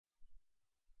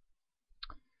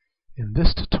In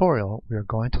this tutorial, we are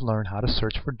going to learn how to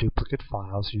search for duplicate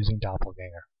files using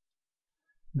Doppelganger.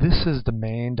 This is the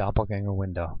main Doppelganger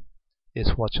window.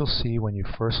 It's what you'll see when you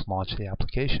first launch the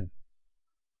application.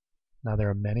 Now there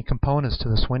are many components to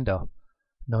this window.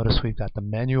 Notice we've got the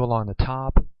menu along the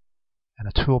top and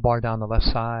a toolbar down the left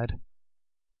side.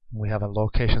 We have a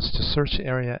locations to search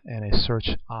area and a search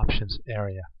options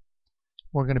area.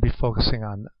 We're going to be focusing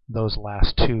on those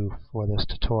last two for this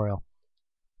tutorial.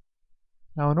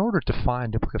 Now, in order to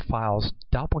find duplicate files,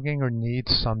 Doppelganger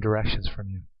needs some directions from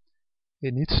you.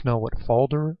 It needs to know what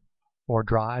folder or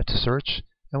drive to search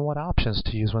and what options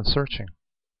to use when searching.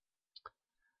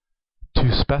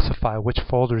 To specify which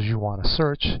folders you want to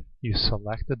search, you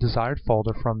select the desired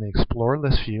folder from the Explorer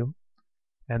list view,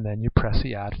 and then you press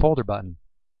the Add Folder button.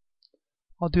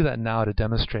 I'll do that now to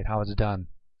demonstrate how it's done.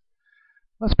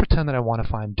 Let's pretend that I want to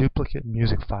find duplicate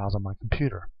music files on my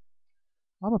computer.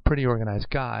 I'm a pretty organized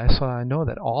guy, so I know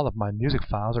that all of my music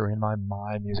files are in my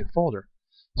My Music folder.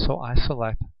 So I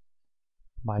select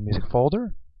My Music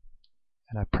folder,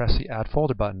 and I press the Add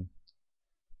Folder button.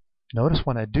 Notice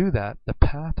when I do that, the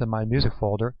path to My Music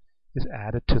folder is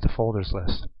added to the folders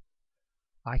list.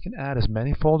 I can add as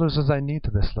many folders as I need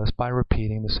to this list by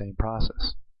repeating the same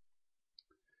process.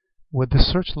 With the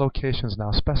search locations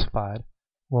now specified,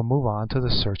 we'll move on to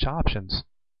the search options.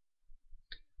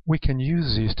 We can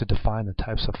use these to define the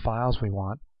types of files we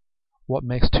want, what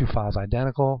makes two files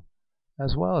identical,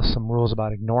 as well as some rules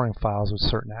about ignoring files with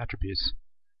certain attributes.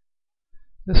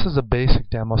 This is a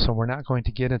basic demo, so we're not going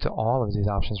to get into all of these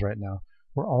options right now.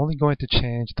 We're only going to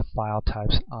change the File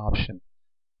Types option.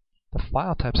 The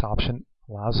File Types option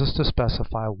allows us to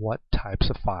specify what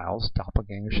types of files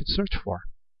Doppelganger should search for.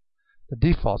 The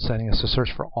default setting is to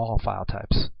search for all file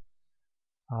types.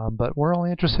 But we're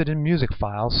only interested in music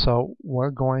files, so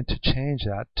we're going to change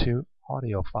that to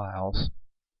audio files.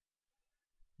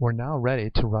 We're now ready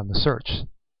to run the search.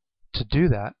 To do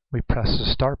that, we press the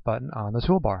Start button on the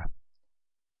toolbar.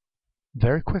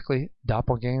 Very quickly,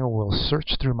 Doppelganger will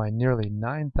search through my nearly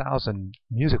 9,000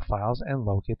 music files and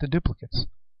locate the duplicates.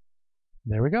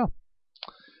 There we go.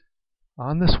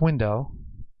 On this window,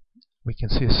 we can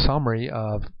see a summary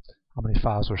of how many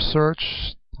files were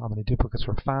searched, how many duplicates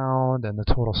were found, and the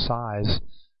total size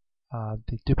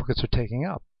the duplicates are taking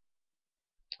up.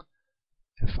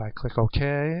 If I click OK,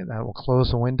 that will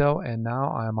close the window, and now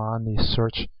I'm on the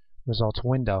search results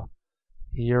window.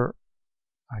 Here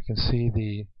I can see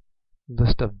the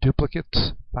list of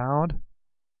duplicates found,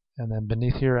 and then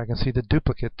beneath here I can see the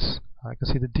duplicates. I can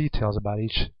see the details about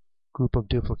each group of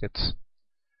duplicates.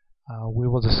 We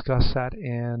will discuss that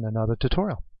in another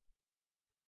tutorial.